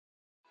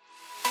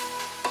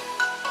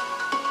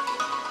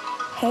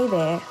Hey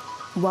there,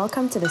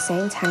 welcome to the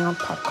Saints Hangout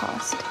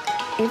podcast.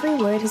 Every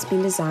word has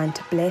been designed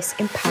to bless,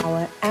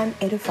 empower, and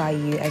edify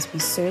you as we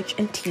search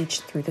and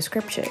teach through the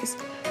scriptures.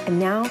 And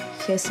now,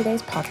 here's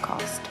today's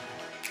podcast.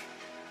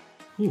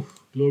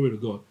 Glory to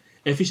God.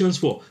 Ephesians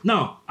 4.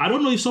 Now, I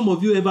don't know if some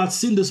of you ever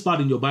seen this part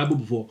in your Bible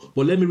before,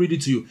 but let me read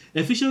it to you.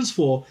 Ephesians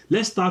 4,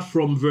 let's start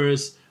from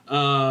verse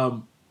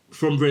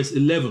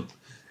 11.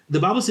 The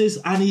Bible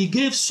says, and he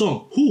gave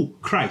some. Who?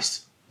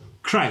 Christ.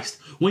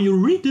 When you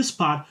read this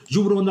part,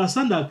 you will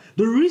understand that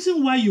the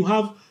reason why you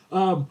have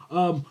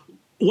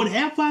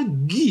whatever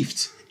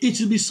gift, it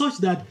should be such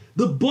that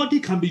the body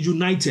can be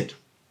united.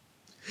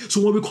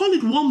 So when we call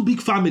it one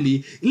big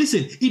family,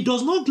 listen, it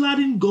does not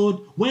gladden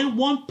God when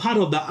one part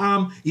of the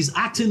arm is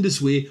acting this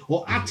way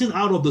or acting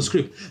out of the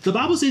script. The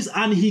Bible says,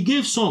 and he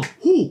gave some.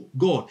 Who?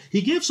 God.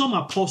 He gave some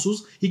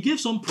apostles. He gave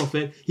some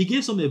prophets. He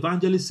gave some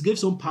evangelists. He gave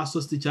some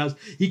pastors, teachers.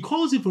 He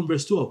calls it from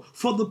verse 12,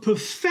 for the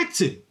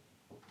perfecting.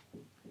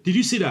 Did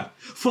you see that?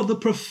 For the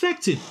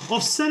perfecting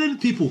of certain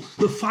people,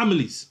 the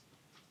families.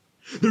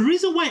 The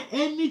reason why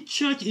any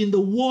church in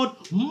the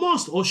world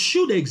must or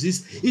should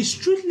exist is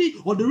strictly,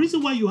 or the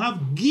reason why you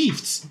have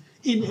gifts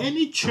in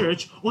any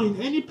church or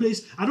in any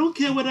place. I don't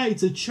care whether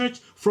it's a church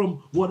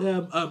from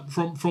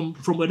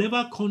from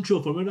whatever country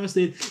or from whatever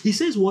state. He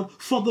says what?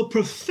 For the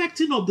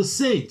perfecting of the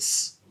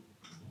saints.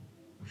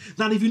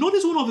 Now, if you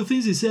notice one of the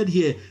things he said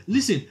here,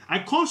 listen, I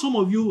call some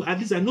of you, at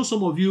least I know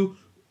some of you,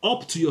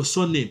 up to your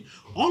surname.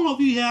 All of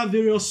you here have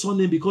various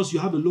surname because you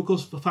have a local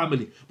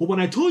family. But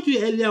when I told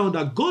you earlier on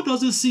that God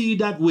doesn't see it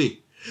that way,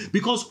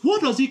 because what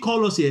does he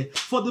call us here?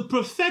 For the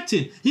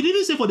perfecting. He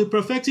didn't say for the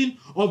perfecting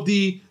of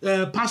the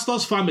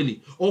pastor's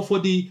family, or for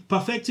the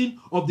perfecting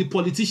of the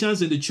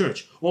politicians in the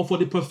church, or for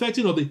the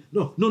perfecting of the...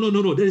 No.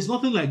 There is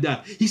nothing like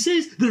that. He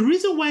says the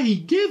reason why he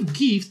gave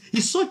gifts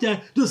is such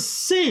that the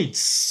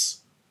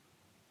saints,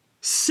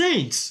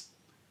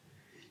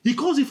 he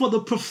calls it for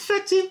the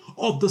perfecting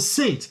of the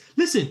saints.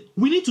 Listen,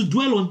 we need to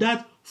dwell on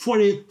that for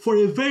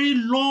a very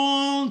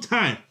long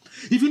time.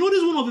 If you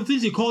notice one of the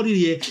things he called it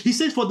here, he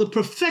says for the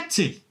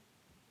perfecting.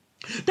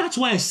 That's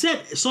why I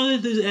said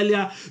something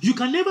earlier. You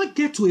can never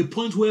get to a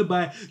point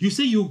whereby you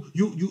say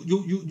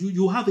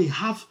you have a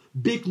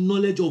half-baked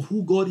knowledge of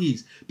who God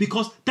is,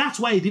 because that's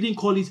why he didn't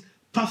call it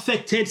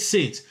perfected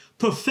saints.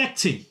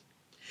 Perfecting.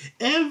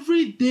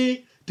 Every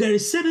day, there are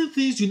certain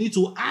things you need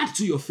to add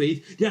to your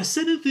faith. There are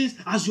certain things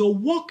as your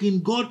walk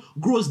in God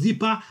grows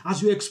deeper,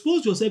 as you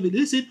expose yourself.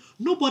 Listen,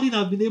 nobody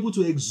has been able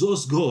to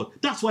exhaust God.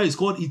 That's why it's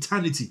called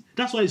eternity.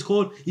 That's why it's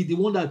called the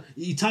one that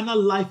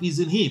eternal life is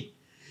in him.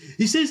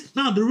 He says,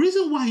 now the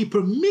reason why he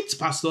permits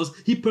pastors,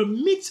 he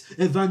permits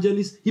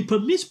evangelists, he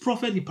permits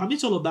prophets, he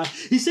permits all of that.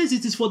 He says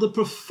it is for the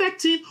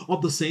perfecting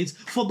of the saints,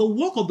 for the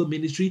work of the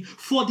ministry,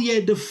 for the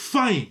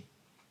edifying.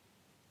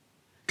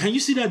 Can you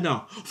see that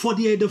now? For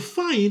the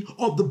edifying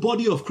of the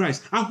body of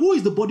Christ. And who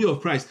is the body of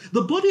Christ?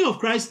 The body of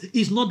Christ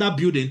is not that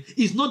building.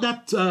 It's not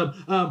that,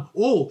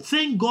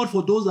 thank God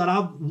for those that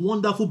have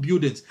wonderful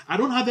buildings. I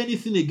don't have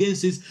anything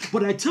against this,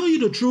 but I tell you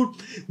the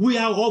truth, we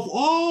are of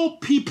all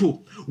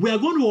people, we are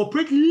going to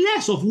operate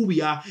less of who we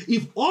are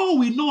if all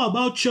we know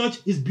about church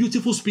is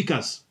beautiful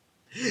speakers.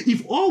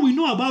 If all we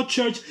know about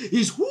church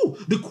is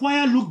the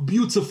choir look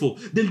beautiful,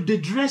 they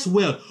dress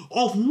well,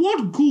 of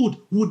what good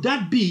would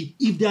that be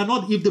if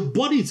the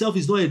body itself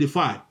is not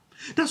edified?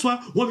 That's why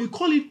when we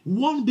call it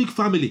one big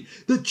family,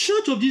 the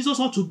church of Jesus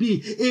ought to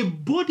be a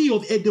body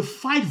of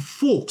edified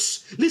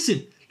folks.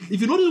 Listen, if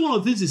you notice one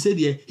of the things he said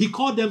here, he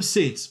called them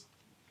saints.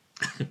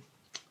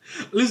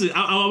 Listen,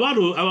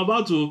 I'm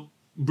about to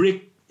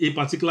break a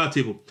particular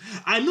table.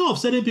 I know of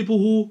certain people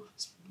who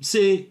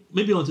say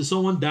maybe until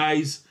someone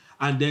dies,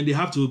 and then they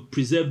have to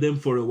preserve them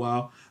for a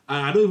while.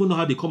 And I don't even know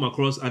how they come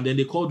across. And then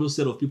they call those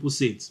set of people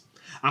saints.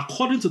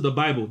 According to the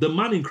Bible, the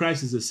man in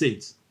Christ is a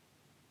saint.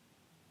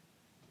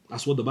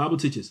 That's what the Bible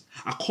teaches.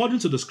 According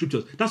to the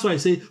scriptures. That's why I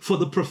say, for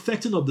the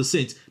perfecting of the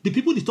saints. The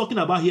people he's talking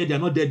about here, they are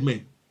not dead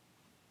men.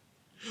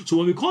 So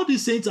when we call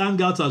these saints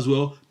hangouts as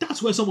well,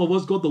 that's where some of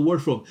us got the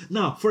word from.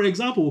 Now, for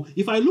example,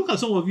 if I look at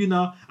some of you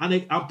now,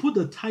 and I put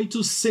the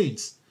title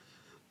saints.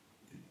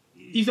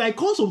 If I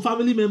call some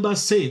family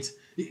members saints,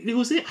 they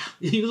will say,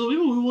 they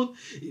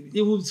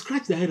will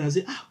scratch their head and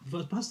say,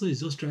 but pastor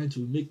is just trying to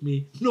make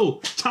me.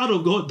 No, child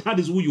of God, that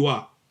is who you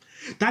are.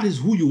 That is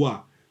who you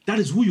are. That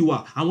is who you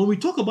are. And when we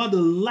talk about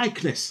the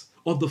likeness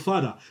of the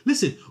Father,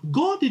 listen,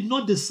 God did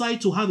not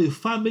decide to have a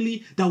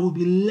family that will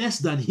be less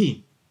than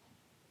him.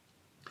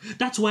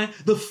 That's why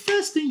the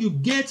first thing you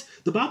get,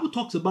 the Bible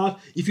talks about,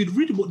 if you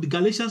read about the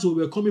Galatians where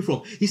we're coming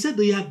from, he said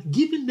they had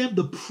given them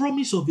the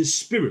promise of his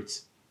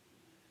spirit.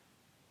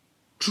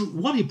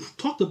 What he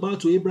talked about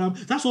to Abraham,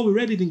 that's what we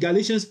read it in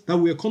Galatians that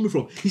we are coming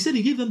from. He said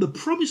he gave them the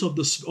promise of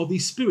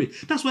his spirit.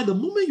 That's why the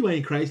moment you are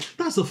in Christ,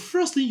 that's the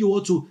first thing you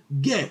ought to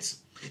get.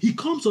 He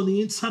comes on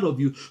the inside of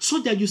you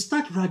so that you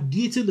start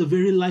radiating the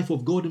very life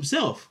of God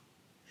himself.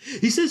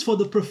 He says for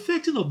the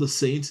perfecting of the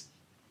saints,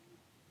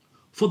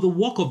 for the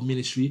work of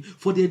ministry,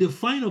 for the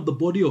edifying of the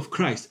body of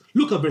Christ.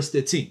 Look at verse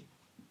 13.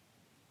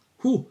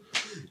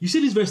 You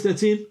see this verse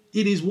 13?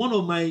 It is one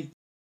of my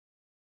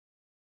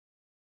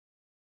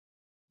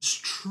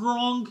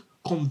strong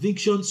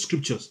conviction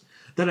scriptures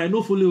that I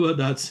know fully well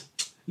that,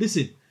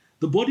 listen,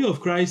 the body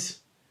of Christ,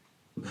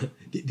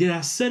 there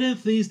are certain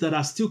things that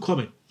are still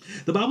coming.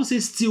 The Bible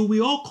says, till we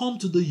all come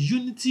to the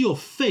unity of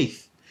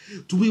faith.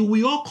 Till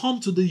we all come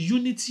to the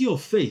unity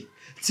of faith.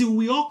 Till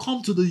we all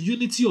come to the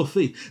unity of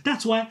faith.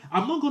 That's why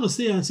I'm not going to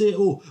say,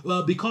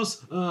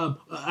 because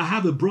I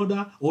have a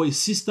brother or a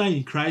sister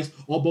in Christ,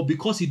 but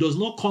because he does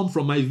not come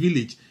from my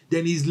village,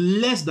 then he's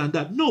less than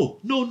that. No.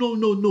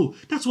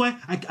 That's why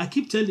I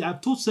keep telling you,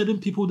 I've told certain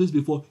people this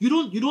before. You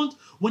don't,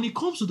 when it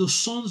comes to the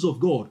sons of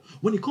God,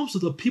 when it comes to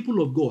the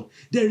people of God,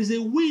 there is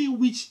a way in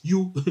which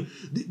you,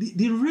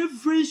 the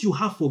reverence you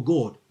have for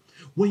God,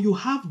 when you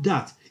have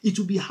that, it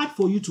will be hard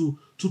for you to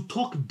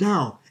talk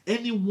down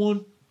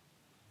anyone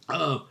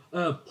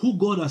who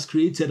God has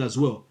created as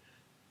well.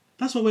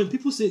 That's why when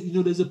people say,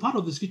 there's a part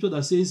of the scripture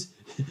that says,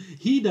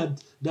 he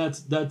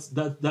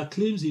that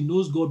claims he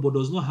knows God but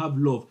does not have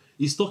love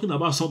is talking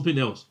about something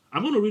else.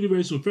 I'm going to read it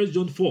very soon. 1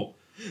 John 4.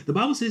 The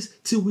Bible says,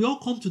 till we all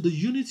come to the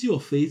unity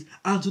of faith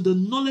and to the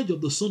knowledge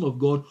of the Son of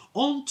God,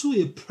 unto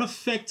a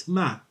perfect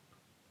man.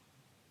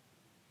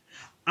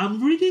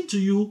 I'm reading to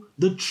you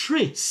the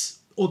traits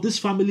of this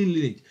family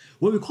lineage.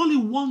 When we call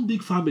it one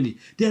big family,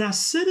 there are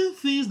certain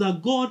things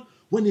that God,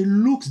 when he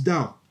looks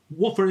down,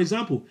 for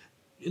example,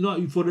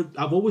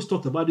 I've always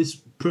talked about this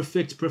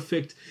perfect.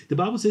 The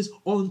Bible says,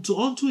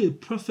 unto a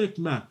perfect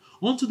man,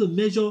 unto the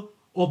measure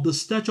of the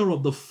stature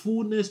of the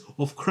fullness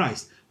of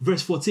Christ.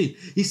 Verse 14.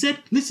 He said,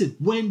 listen,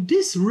 when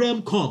this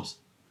realm comes,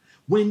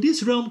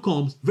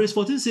 verse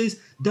 14 says,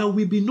 that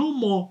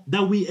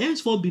we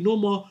henceforth be no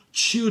more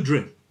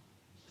children.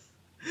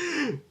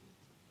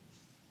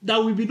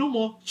 That we be no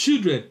more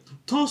children,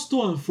 tossed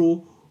to and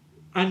fro,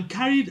 and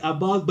carried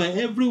about by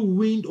every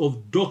wind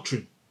of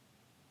doctrine.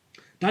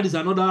 That is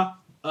another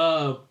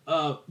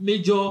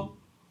major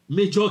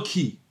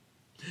key.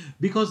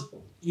 Because,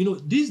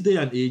 this day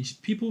and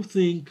age, people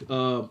think,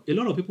 a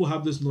lot of people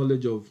have this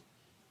knowledge of,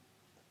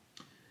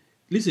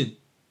 listen,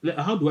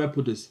 how do I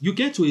put this? You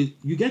get to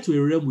a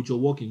realm with your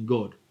walk in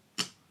God.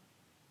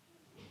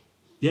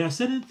 There are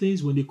certain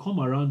things when they come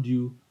around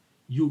you,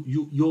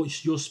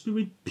 your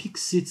spirit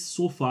picks it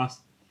so fast,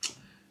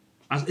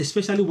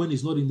 especially when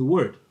it's not in the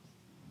Word.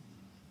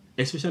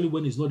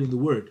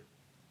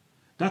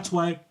 That's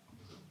why,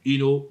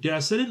 there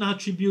are certain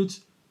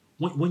attributes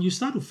when you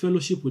start to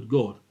fellowship with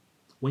God,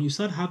 when you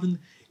start having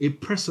a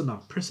personal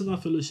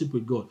fellowship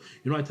with God.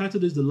 I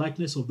titled this The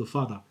Likeness of the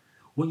Father.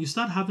 When you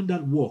start having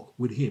that walk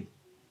with Him,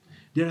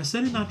 there are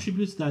certain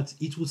attributes that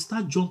it will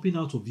start jumping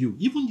out of you.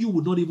 Even you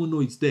would not even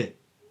know it's there.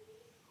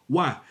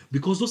 Why?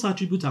 Because those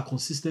attributes are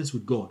consistent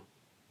with God.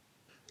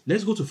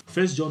 Let's go to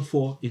 1 John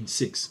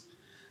 4:6.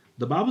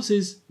 The Bible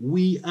says,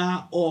 we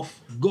are of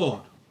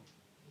God.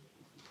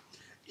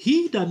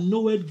 He that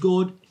knoweth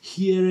God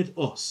heareth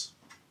us.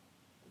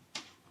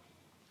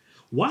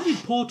 Why did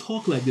Paul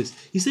talk like this?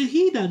 He said,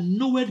 he that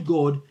knoweth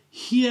God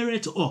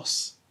heareth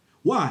us.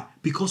 Why?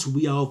 Because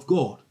we are of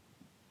God.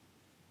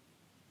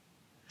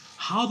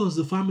 How does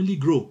the family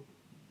grow?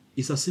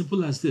 It's as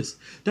simple as this.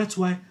 That's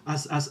why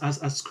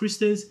as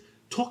Christians,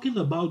 talking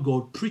about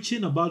God,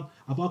 preaching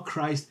about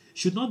Christ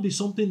should not be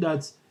something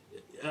that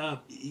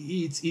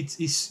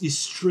it's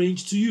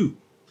strange to you.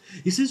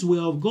 He says, we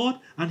are of God,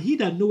 and he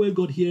that knoweth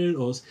God heareth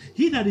us.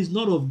 He that is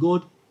not of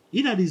God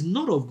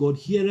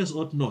heareth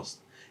us not.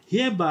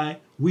 Hereby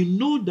we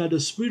know that the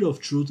spirit of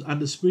truth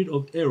and the spirit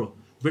of error.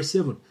 Verse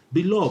 7.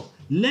 Beloved,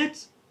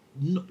 let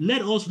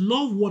us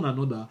love one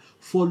another,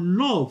 for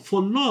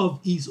love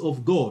is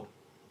of God.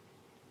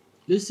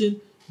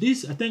 Listen,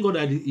 this, I thank God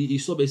that he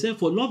said,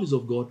 for love is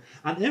of God,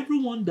 and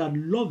everyone that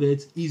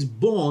loveth is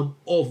born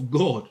of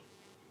God.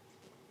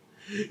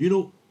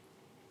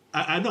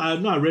 I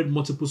know I read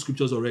multiple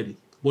scriptures already,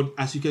 but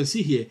as you can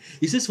see here,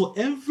 it says, for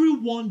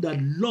everyone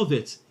that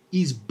loveth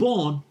is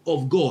born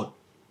of God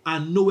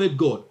and knoweth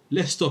God.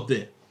 Let's stop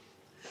there.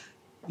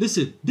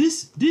 Listen,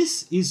 this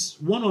is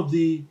one of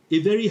a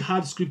very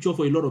hard scripture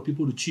for a lot of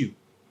people to chew.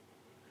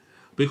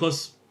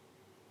 Because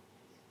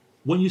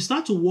when you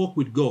start to walk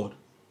with God,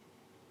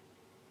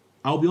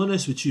 I'll be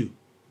honest with you,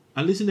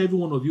 and listen, every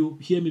one of you,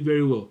 hear me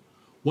very well.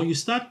 When you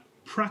start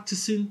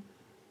practicing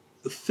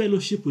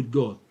fellowship with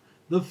God,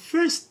 the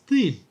first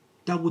thing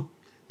that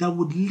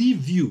would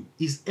leave you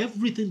is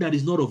everything that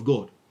is not of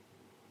God.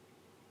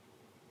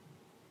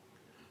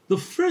 The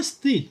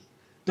first thing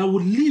that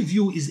would leave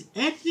you is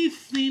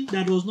anything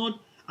that does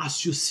not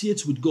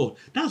associate with God.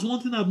 That's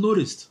one thing I've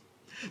noticed.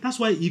 That's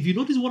why if you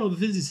notice one of the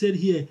things he said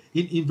here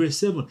in verse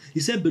 7, he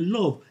said,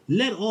 beloved,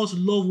 let us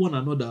love one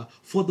another,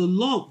 for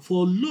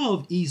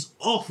love is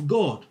of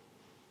God.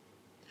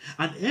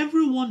 And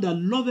everyone that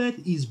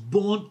loveth is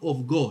born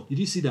of God. Did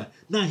you see that?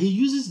 Now he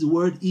uses the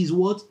word is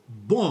what?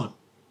 Born.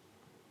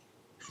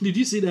 Did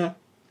you see that?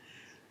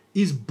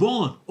 Is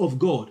born of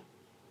God.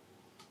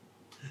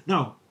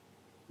 Now,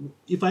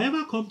 if I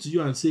ever come to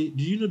you and say,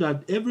 do you know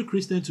that every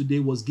Christian today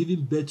was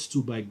given birth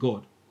to by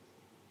God?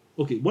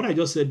 Okay, what I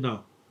just said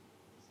now,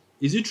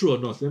 is it true or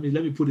not? Let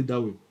me put it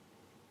that way.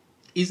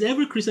 Is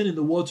every Christian in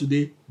the world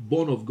today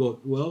born of God?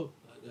 Well,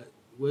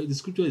 well, the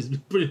scripture is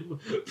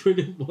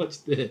pretty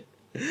much there.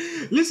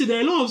 Listen, there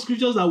are a lot of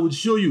scriptures that would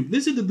show you.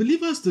 Listen, the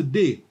believers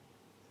today,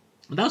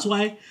 that's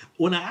why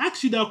when I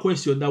asked you that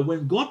question, that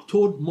when God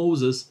told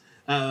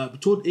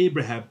told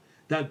Abraham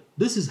that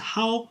this is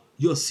how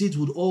your seed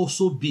would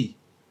also be.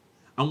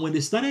 And when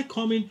they started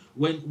coming,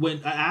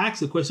 when I asked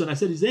the question, I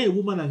said, is there a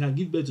woman that can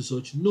give birth to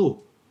such?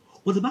 No.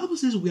 But the Bible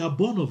says we are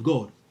born of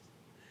God.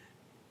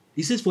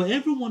 It says, for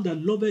everyone that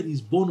loveth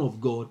is born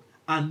of God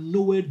and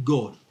knoweth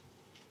God.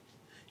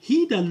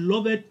 He that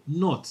loveth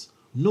not,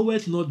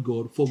 knoweth not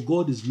God, for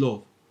God is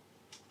love.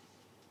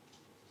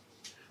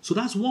 So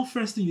that's one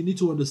first thing you need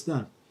to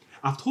understand.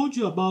 I've told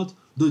you about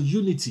the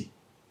unity.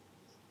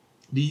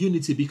 The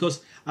unity,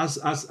 because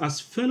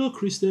as fellow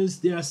Christians,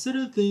 there are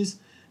certain things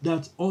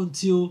that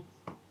until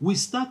we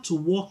start to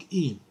walk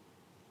in,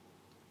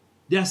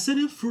 there are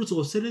certain fruits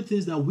or certain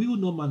things that will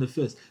not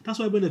manifest. That's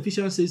why when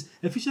Ephesians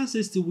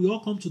says, till we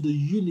all come to the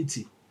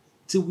unity,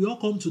 till we all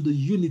come to the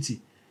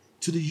unity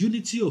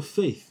of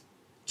faith.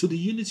 To the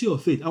unity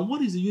of faith. And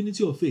what is the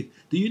unity of faith?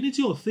 The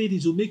unity of faith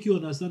is to make you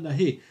understand that,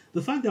 hey,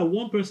 the fact that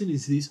one person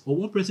is this, or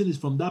one person is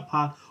from that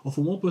part, or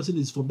for one person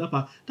is from that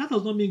part, that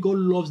does not mean God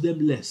loves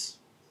them less.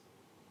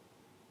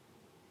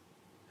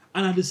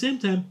 And at the same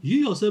time,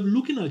 you yourself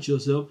looking at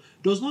yourself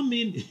does not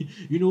mean,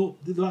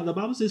 the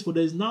Bible says, for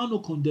there is now no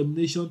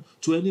condemnation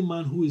to any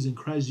man who is in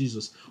Christ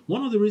Jesus.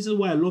 One of the reasons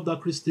why I love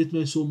that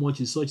statement so much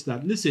is such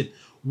that, listen,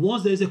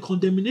 once there is a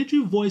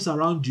condemnatory voice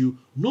around you,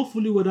 know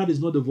fully well that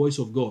is not the voice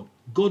of God.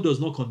 God does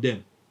not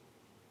condemn.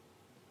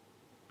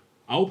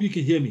 I hope you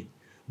can hear me.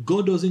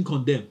 God doesn't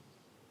condemn.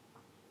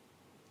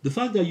 The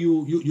fact that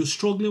you're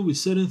struggling with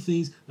certain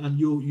things and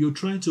you're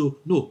trying to,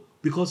 no,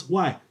 because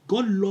why?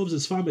 God loves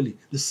his family.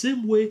 The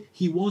same way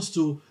he wants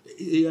to,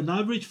 an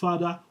average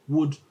father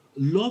would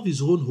love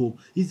his own home.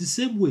 It's the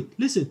same way.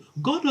 Listen,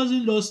 God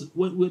doesn't lose.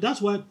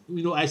 That's why,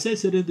 I said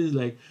certain things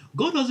like,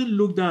 God doesn't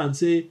look down and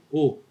say,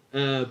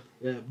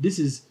 this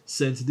is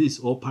Saint this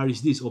or parish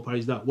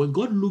that. When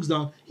God looks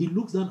down, he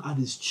looks down at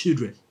his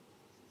children.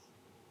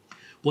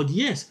 But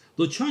yes,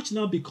 the church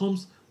now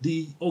becomes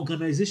the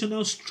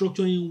organizational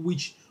structure in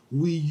which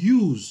we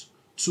use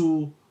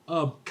to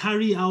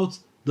carry out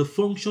the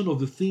function of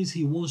the things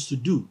he wants to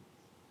do.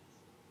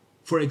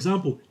 For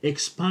example,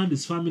 expand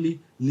his family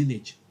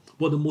lineage.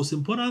 But the most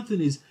important thing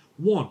is,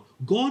 one,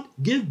 God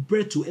gave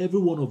birth to every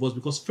one of us,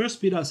 because 1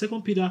 Peter,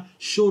 2 Peter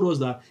showed us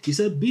that. He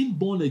said, being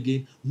born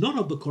again, not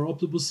of the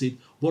corruptible seed,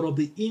 but of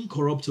the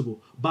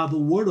incorruptible, by the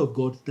word of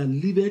God that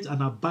liveth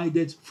and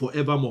abideth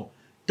forevermore.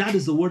 That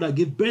is the word that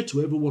gave birth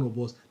to every one of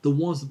us, the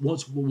ones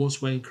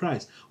were in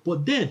Christ.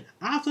 But then,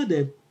 after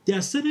that, there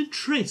are certain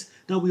traits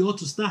that we ought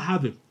to start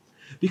having.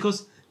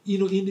 Because in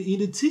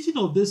the teaching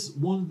of this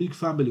one big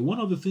family, one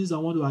of the things I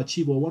want to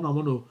achieve, or one I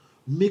want to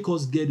make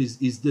us get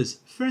is this.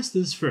 First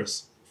things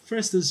first.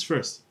 First things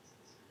first.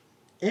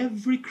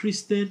 Every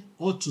Christian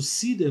ought to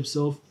see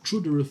themselves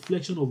through the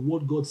reflection of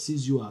what God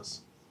sees you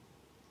as.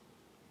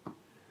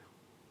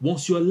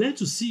 Once you are led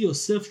to see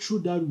yourself through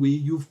that way,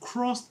 you've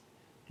crossed,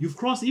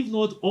 if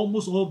not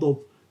almost all of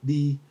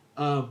the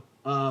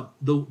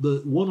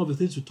one of the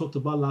things we talked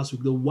about last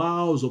week, the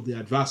wiles of the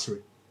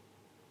adversary.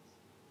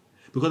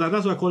 Because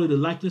that's why I call it the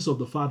likeness of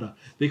the Father.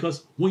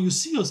 Because when you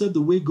see yourself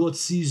the way God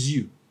sees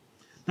you,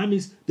 that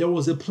means there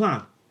was a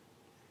plan.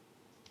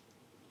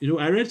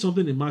 I read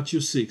something in Matthew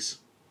 6.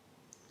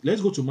 Let's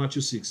go to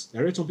Matthew 6. I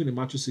read something in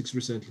Matthew 6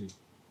 recently.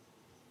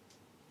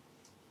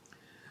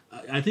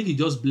 I think it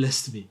just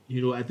blessed me.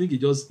 I think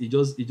it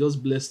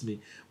just blessed me.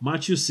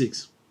 Matthew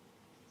 6.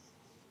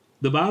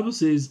 The Bible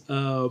says,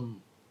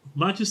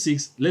 Matthew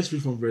 6, let's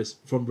read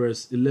from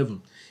verse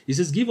 11. It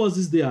says, give us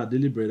this day our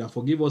daily bread, and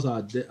forgive us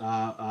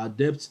our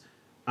debts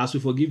as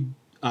we forgive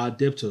our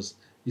debtors.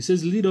 It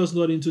says, lead us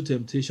not into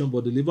temptation,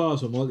 but deliver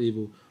us from all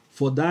evil.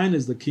 For thine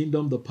is the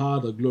kingdom, the power,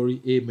 the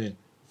glory. Amen.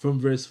 From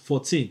verse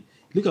 14.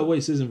 Look at what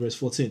it says in verse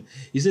 14.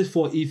 It says,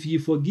 for if ye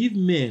forgive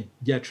men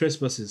their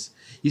trespasses,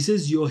 it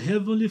says, your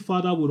heavenly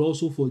Father would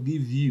also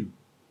forgive you.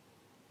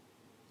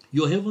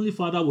 Your heavenly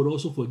Father would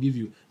also forgive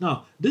you.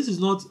 Now,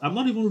 I'm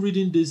not even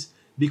reading this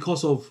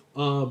because of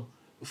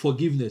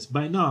forgiveness.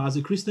 By now, as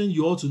a Christian,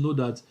 you ought to know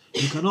that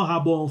you cannot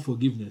harbor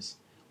unforgiveness.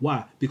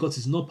 Why? Because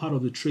it's not part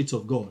of the traits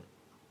of God.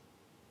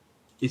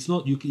 It's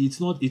not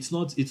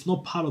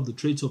part of the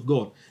traits of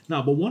God.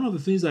 Now, but one of the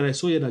things that I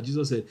saw here that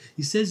Jesus said,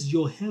 he says,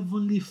 your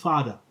heavenly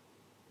Father.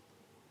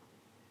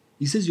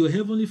 He says, your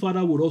heavenly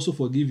Father would also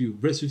forgive you.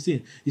 Verse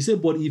 15. He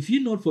said, but if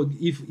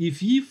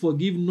ye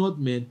forgive not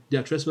men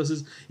their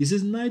trespasses, he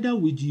says, neither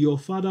will your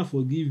Father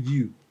forgive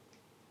you.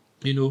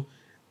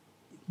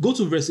 Go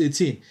to verse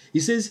 18. He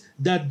says,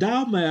 that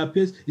thou may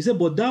appear, he said,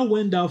 but thou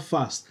when thou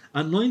fast,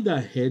 anoint thy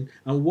head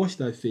and wash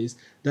thy face,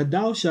 that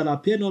thou shalt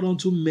appear not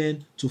unto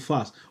men to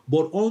fast,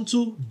 but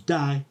unto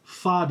thy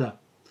Father.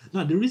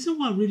 Now, the reason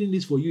why I'm reading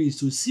this for you is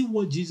to see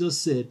what Jesus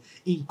said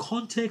in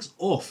context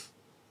of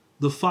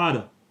the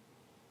Father.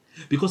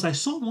 Because I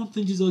saw one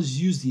thing Jesus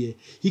used here.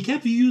 He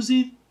kept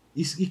using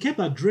he kept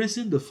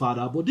addressing the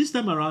Father, but this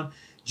time around,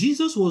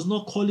 Jesus was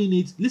not calling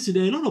it. Listen,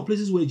 there are a lot of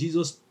places where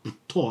Jesus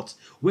taught,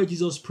 where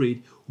Jesus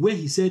prayed, where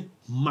he said,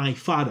 my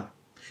Father.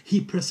 He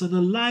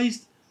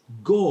personalized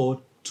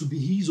God to be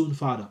his own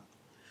Father.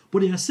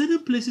 But there are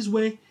certain places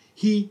where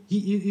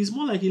it's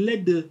more like he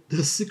let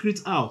the secret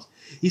out.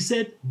 He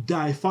said,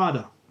 thy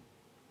Father.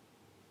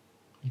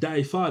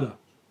 Thy Father.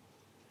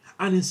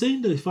 And in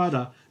saying thy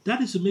Father,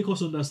 that is to make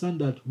us understand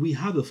that we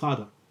have a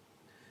Father.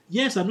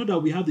 Yes, I know that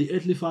we have the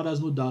earthly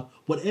fathers, no doubt,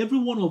 but every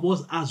one of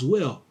us as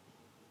well,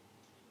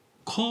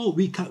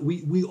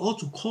 we ought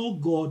to call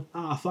God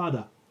our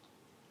Father.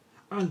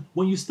 And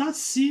when you start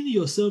seeing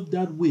yourself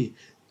that way,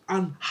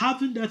 and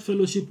having that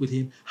fellowship with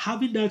him,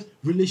 having that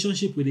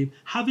relationship with him,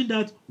 having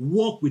that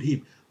walk with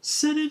him,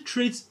 certain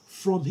traits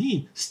from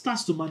him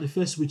starts to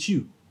manifest with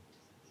you.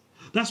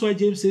 That's why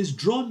James says,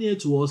 draw near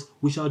to us,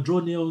 we shall draw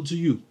near unto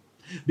you.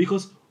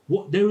 Because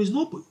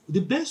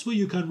the best way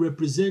you can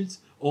represent,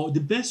 or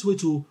the best way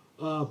to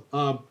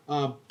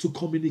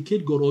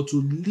communicate God, or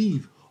to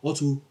live, or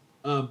to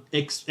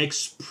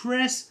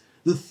express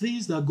the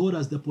things that God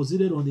has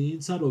deposited on the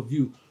inside of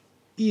you,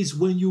 is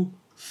when you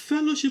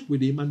fellowship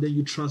with him and then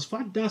you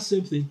transfer that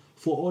same thing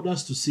for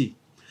others to see.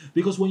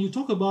 Because when you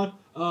talk about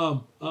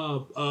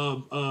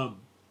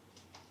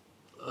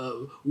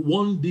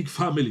one big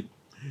family,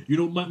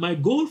 my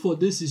goal for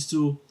this is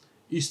to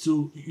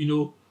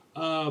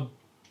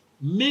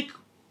make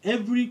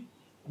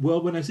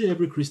when I say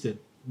every Christian,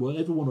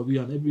 every one of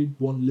you and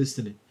everyone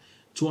listening,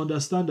 to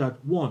understand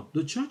that, one,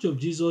 the Church of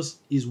Jesus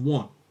is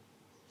one,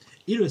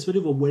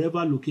 irrespective of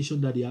wherever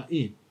location that they are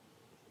in.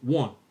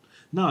 One.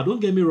 Now, don't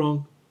get me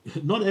wrong,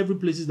 not every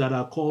places that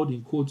are called,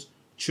 in quotes,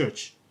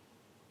 church.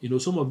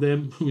 Some of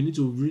them we need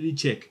to really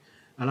check.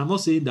 And I'm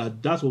not saying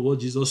that that's what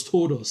Jesus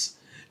told us,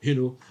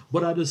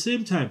 But at the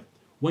same time,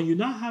 when you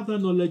now have that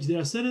knowledge, there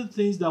are certain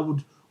things that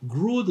would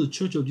grow the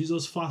Church of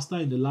Jesus faster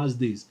in the last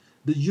days.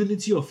 The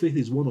unity of faith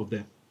is one of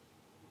them.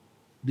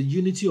 The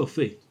unity of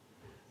faith.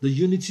 The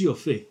unity of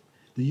faith.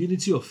 The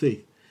unity of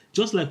faith.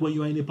 Just like when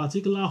you are in a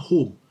particular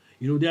home,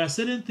 there are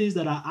certain things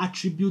that are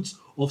attributes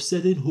of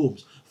certain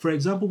homes. For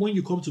example, when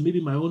you come to maybe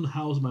my own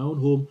house, my own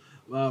home,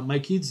 my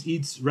kids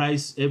eat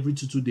rice every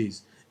 2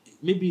 days.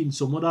 Maybe in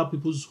some other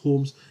people's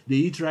homes, they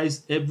eat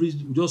rice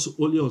just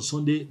only on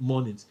Sunday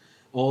mornings.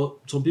 Or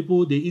some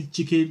people, they eat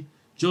chicken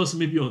just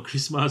maybe on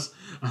Christmas.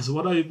 And some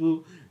other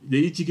people, they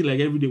eat chicken like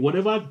every day.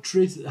 Whatever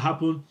traits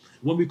happen,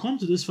 when we come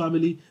to this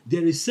family,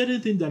 there is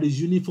certain thing that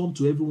is uniform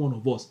to every one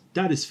of us.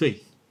 That is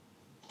faith.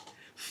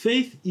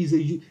 Faith is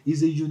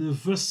a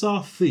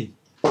universal thing.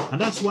 And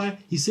that's why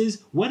he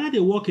says, whether they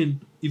walk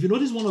in, if you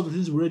notice one of the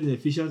things we read in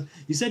Ephesians,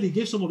 he said he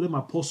gave some of them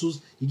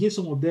apostles, he gave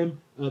some of them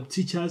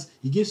teachers,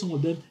 he gave some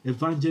of them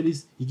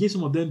evangelists, he gave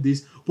some of them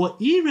this. But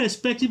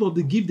irrespective of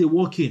the gift they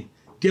walk in,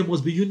 there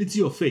must be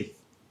unity of faith.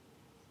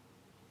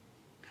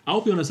 I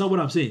hope you understand what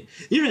I'm saying.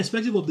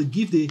 Irrespective of the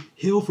gift they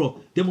hail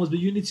from, there must be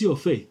unity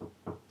of faith.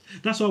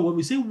 That's why when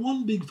we say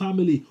one big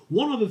family,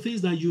 one of the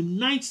things that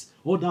unites,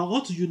 or that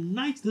ought to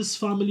unite this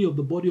family of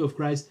the body of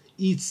Christ,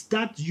 is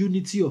that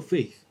unity of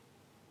faith.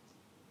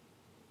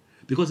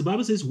 Because the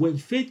Bible says when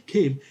faith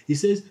came, he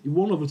says,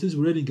 one of the things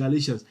we read in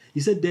Galatians, he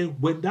said then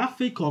when that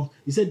faith comes,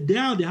 he said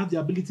now they have the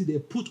ability, they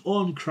put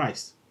on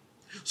Christ.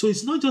 So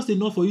it's not just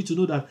enough for you to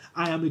know that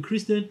I am a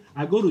Christian,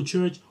 I go to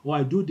church, or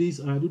I do this,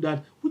 or I do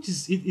that, which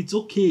is, it's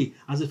okay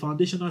as a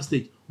foundational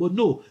stage. But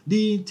no,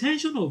 the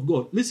intention of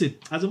God, listen,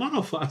 as a matter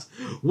of fact,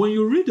 when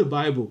you read the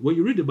Bible,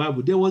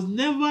 there was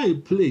never a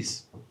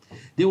place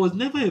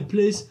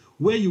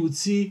where you would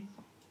see,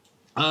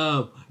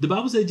 the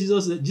Bible said,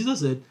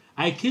 Jesus said,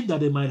 I came that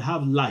they might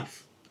have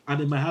life,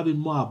 and they might have it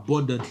more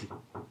abundantly.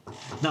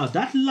 Now,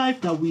 that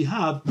life that we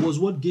have was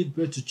what gave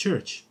birth to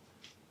church.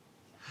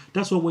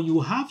 That's why when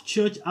you have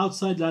church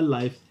outside that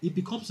life, it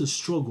becomes a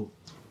struggle.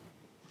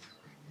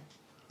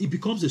 It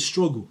becomes a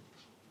struggle.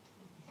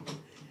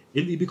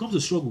 It becomes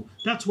a struggle.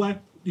 That's why,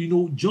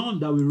 John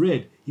that we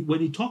read, when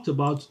he talked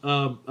about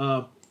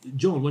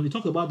when he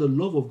talked about the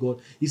love of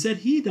God, he said,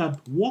 he that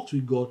walks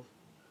with God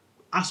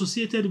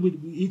associated with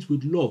it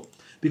with love.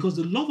 Because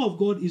the love of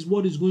God is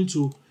what is going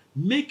to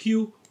make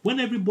you,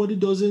 when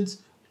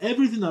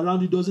everything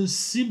around you doesn't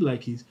seem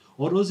like it,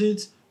 or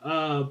doesn't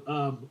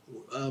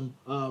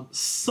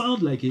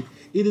sound like it,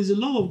 it is the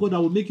love of God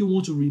that will make you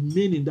want to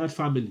remain in that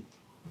family.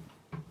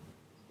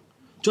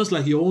 Just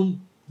like your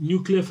own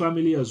nuclear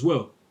family as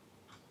well.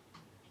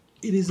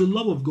 It is the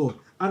love of God.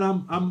 And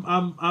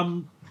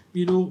I'm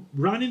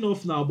running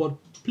off now, but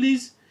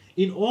please,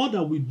 in all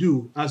that we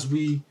do as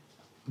we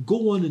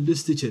go on in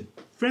this teaching,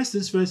 first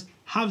things first,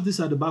 have this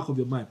at the back of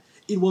your mind.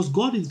 It was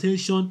God's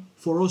intention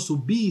for us to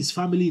be his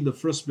family in the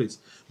first place.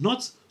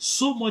 Not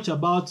so much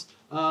about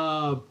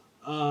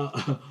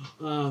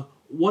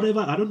whatever,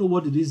 I don't know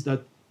what it is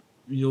that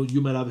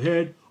you might have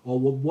heard, or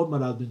what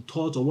might have been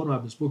taught, or what might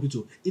have been spoken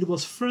to. It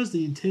was first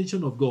the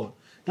intention of God.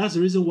 That's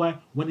the reason why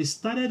when he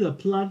started a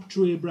plan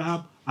through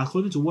Abraham,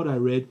 according to what I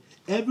read,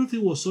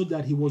 everything was so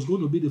that he was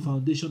going to be the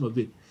foundation of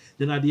it.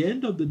 then at the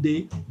end of the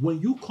day,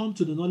 when you come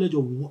to the knowledge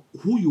of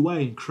who you are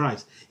in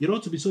Christ, it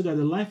ought to be so that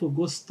the life of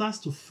God starts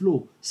to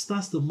flow,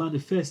 starts to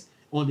manifest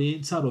on the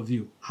inside of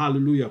you.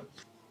 Hallelujah.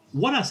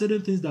 What are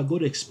certain things that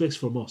God expects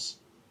from us?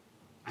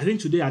 I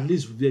think today, at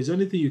least, if there's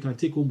anything you can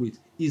take home with,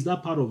 is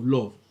that part of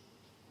love.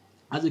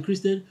 As a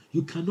Christian,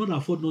 you cannot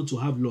afford not to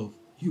have love.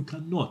 You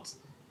cannot.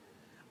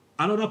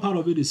 Another part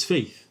of it is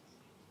faith.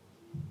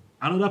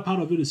 Another part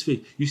of it is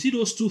faith. You see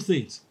those two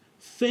things,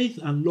 faith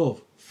and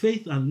love,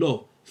 faith and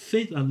love,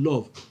 faith and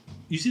love.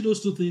 You see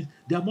those two things,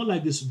 they are more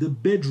like this, the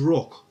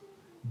bedrock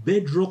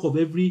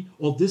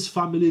of this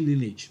family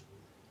lineage.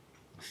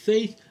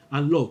 Faith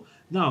and love.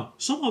 Now,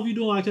 some of you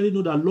don't actually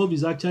know that love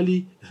is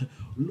actually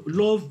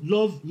love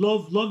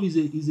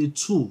is a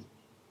tool.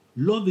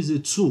 Love is a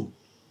tool.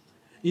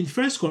 In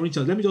 1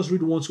 Corinthians, let me just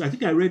read one. I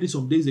think I read it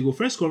some days ago.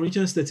 1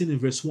 Corinthians 13 in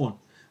verse 1.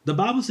 The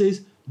Bible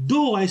says,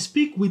 though I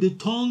speak with the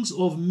tongues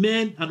of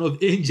men and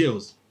of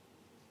angels.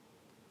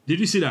 Did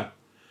you see that?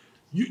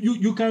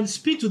 You can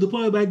speak to the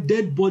point whereby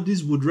dead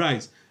bodies would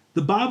rise.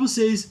 The Bible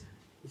says,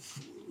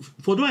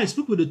 for though I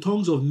speak with the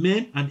tongues of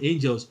men and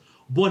angels,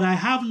 but I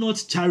have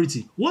not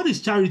charity. What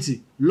is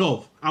charity?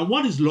 Love. And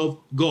what is love?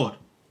 God.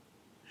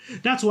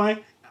 That's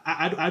why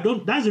I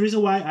don't. That's the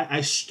reason why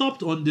I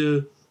stopped on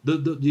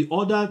the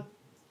other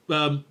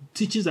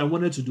teachings I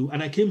wanted to do,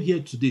 and I came here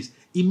to this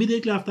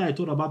immediately after I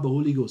thought about the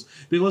Holy Ghost,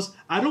 because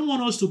I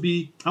want us to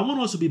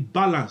be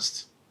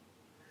balanced.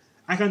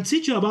 I can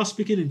teach you about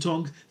speaking in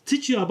tongues,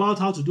 teach you about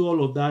how to do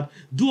all of that,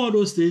 do all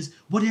those things,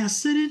 but there are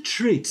certain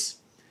traits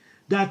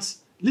that,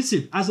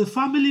 listen, as a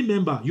family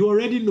member, you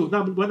already know.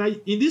 Now,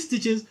 in these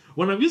teachings,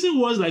 when I'm using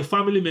words like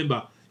family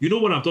member, you know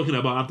what I'm talking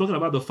about. I'm talking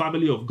about the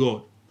family of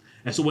God.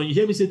 And so when you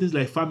hear me say things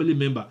like family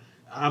member,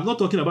 I'm not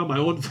talking about my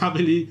own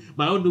family,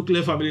 my own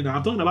nuclear family now.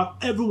 I'm talking about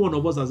every one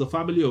of us as a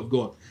family of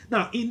God.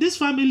 Now, in this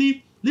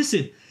family,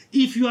 listen,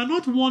 if you are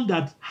not one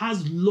that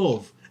has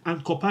love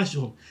and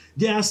compassion,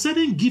 there are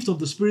certain gifts of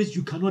the Spirit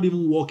you cannot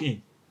even walk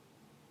in.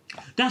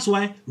 That's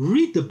why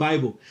read the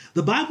Bible.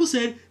 The Bible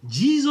said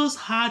Jesus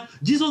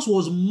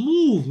was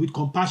moved with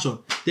compassion.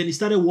 Then he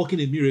started walking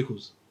in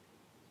miracles.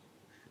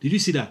 Did you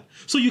see that?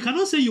 So you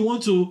cannot say you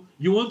want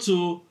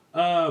to.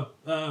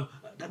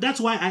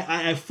 That's why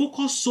I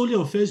focus solely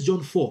on 1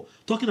 John 4,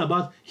 talking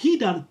about he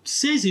that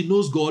says he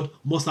knows God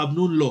must have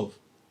known love.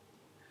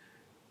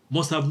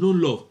 Must have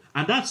known love.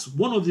 And that's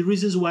one of the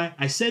reasons why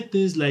I said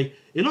things like,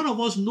 a lot of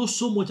us know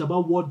so much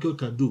about what God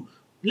can do.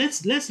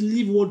 Let's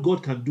leave what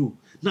God can do.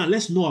 Now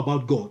let's know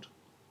about God.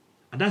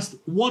 And that's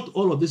what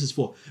all of this is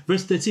for.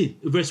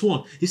 Verse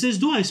 1. He says,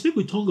 though I speak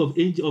with tongue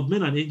of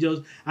men and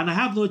angels, and I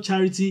have no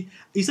charity,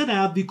 he said, I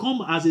have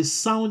become as a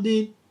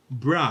sounding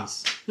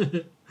brass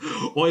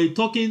or a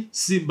talking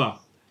cymbal.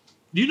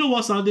 Do you know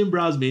what sounding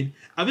brass mean?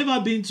 Have you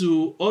ever been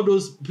to all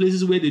those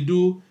places where they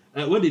do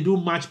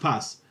march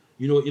pass?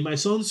 You know, in my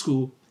son's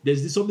school,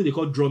 there's something they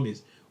call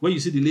drummings, where you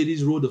see the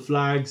ladies roll the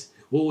flags,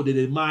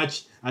 they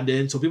march, and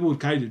then some people would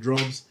carry the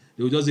drums.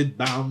 They will just say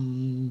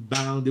bam,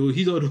 bam. They will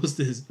hit all those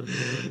things.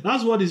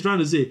 That's what he's trying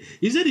to say.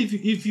 He said,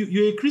 if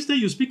you're a Christian,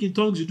 you speak in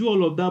tongues, you do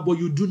all of that, but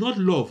you do not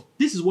love.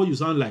 This is what you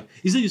sound like.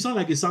 He said you sound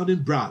like a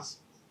sounding brass.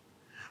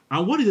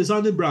 And what is a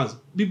sounding brass?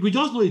 We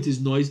just know it is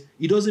noise.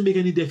 It doesn't make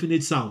any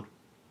definite sound.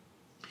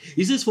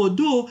 He says, for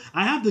though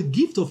I have the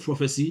gift of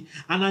prophecy,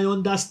 and I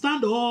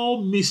understand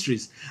all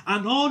mysteries,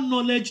 and all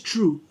knowledge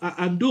true,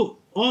 and though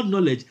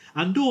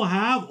I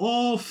have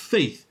all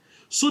faith,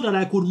 so that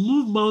I could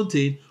move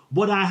mountain,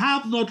 but I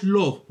have not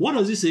love. What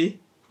does he say?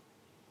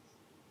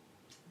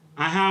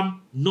 I have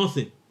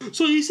nothing.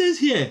 So he says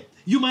here,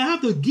 you might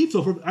have the gift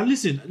of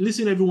prophecy. And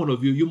listen, every one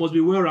of you, you must be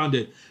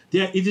well-rounded.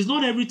 It is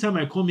not every time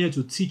I come here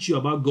to teach you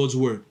about God's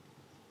word.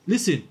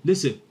 Listen.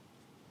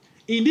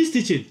 In this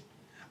teaching,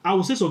 I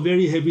will say some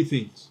very heavy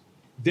things.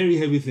 Very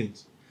heavy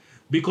things.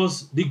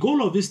 Because the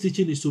goal of this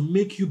teaching is to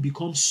make you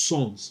become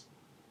sons.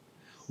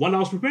 While I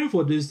was preparing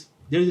for this,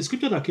 there is a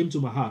scripture that came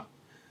to my heart.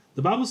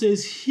 The Bible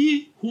says,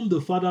 he whom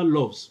the Father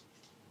loves,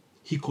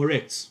 he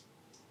corrects.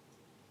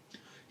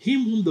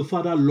 Him whom the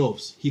Father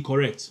loves, he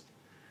corrects.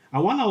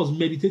 And while I was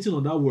meditating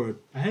on that word,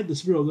 I heard the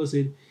Spirit of God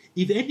say,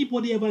 if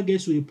anybody ever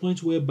gets to a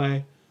point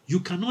whereby you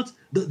cannot,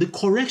 the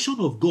correction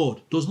of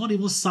God does not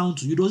even sound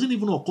to you, doesn't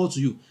even occur to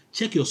you,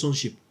 check your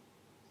sonship.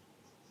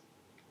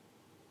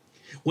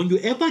 When you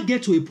ever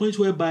get to a point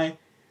whereby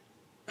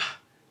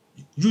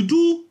you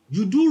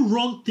do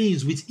wrong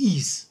things with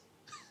ease,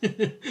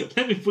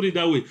 let me put it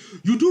that way.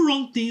 You do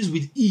wrong things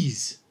with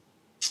ease.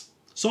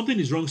 Something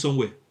is wrong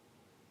somewhere.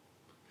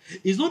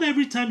 It's not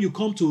every time you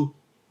come to,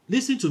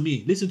 listen to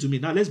me.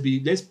 Now let's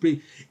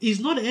pray. It's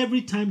not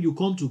every time you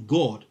come to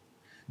God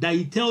that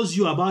he tells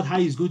you about how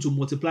he's going to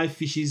multiply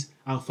fishes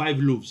and 5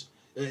 loaves,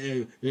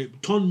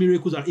 turn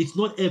miracles. It's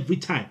not every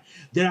time.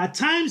 There are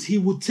times he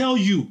will tell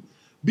you,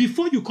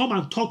 before you come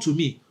and talk to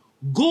me,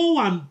 go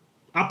and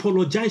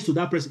apologize to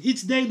that person.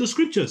 It's there in the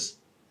scriptures.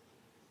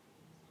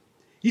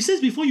 He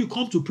says before you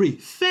come to pray,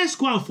 first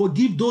go and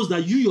forgive those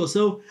that you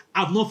yourself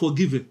have not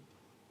forgiven.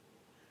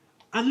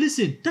 And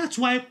listen, that's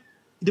why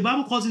the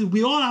Bible calls it,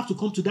 we all have to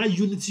come to that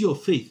unity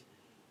of faith.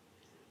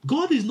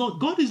 God does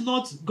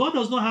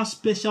not have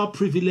special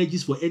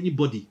privileges for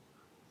anybody.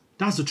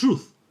 That's the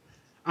truth.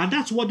 And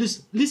that's what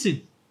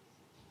listen,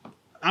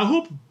 I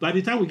hope by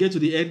the time we get to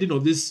the ending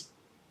of this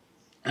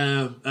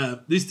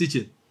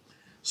teaching,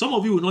 some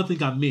of you will not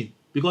think I'm mean.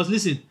 Because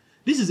listen,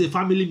 this is a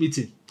family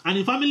meeting. And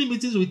in family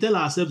meetings, we tell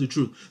ourselves the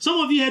truth. Some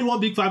of you had one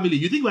big family.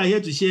 You think we're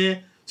here to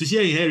share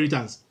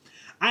inheritance.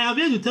 I am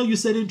here to tell you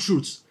certain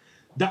truths.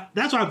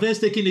 That's why I'm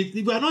first taking it.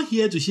 We are not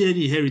here to share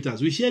any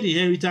inheritance. We shared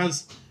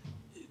inheritance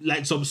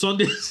like some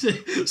Sundays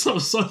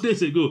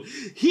ago.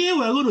 Here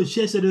we are going to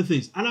share certain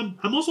things. And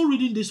I'm also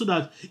reading this so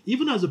that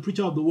even as a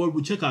preacher of the word,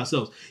 we check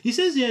ourselves. He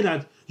says here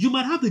that you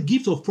might have the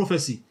gift of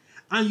prophecy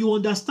and you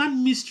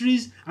understand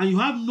mysteries and you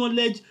have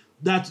knowledge,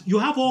 that you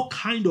have all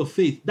kind of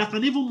faith that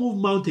can even move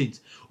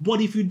mountains.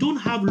 But if you don't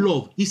have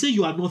love, he said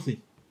you are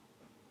nothing.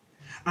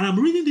 And I'm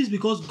reading this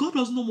because God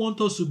does not want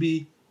us to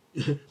be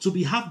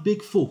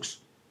half-baked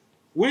folks.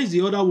 Where is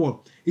the other one?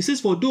 He says,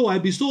 for though I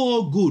bestow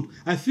all good,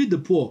 I feed the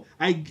poor,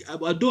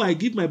 though I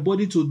give my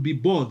body to be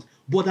burned,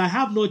 but I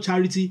have no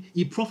charity,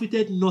 it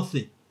profited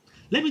nothing.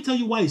 Let me tell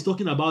you why he's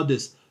talking about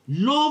this.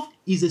 Love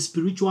is a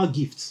spiritual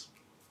gift.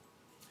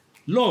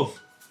 Love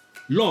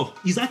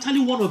is actually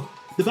one of,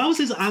 the Bible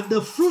says, and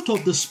the fruit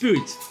of the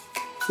Spirit.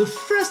 The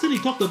first thing he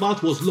talked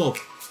about was love.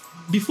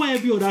 Before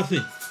every other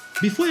thing,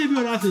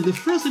 the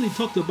first thing he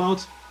talked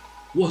about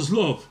was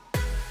love.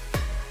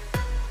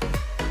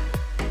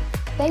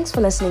 Thanks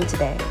for listening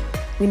today.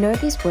 We know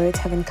these words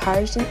have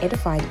encouraged and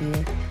edified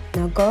you.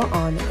 Now go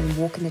on and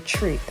walk in the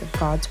truth of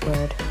God's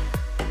word.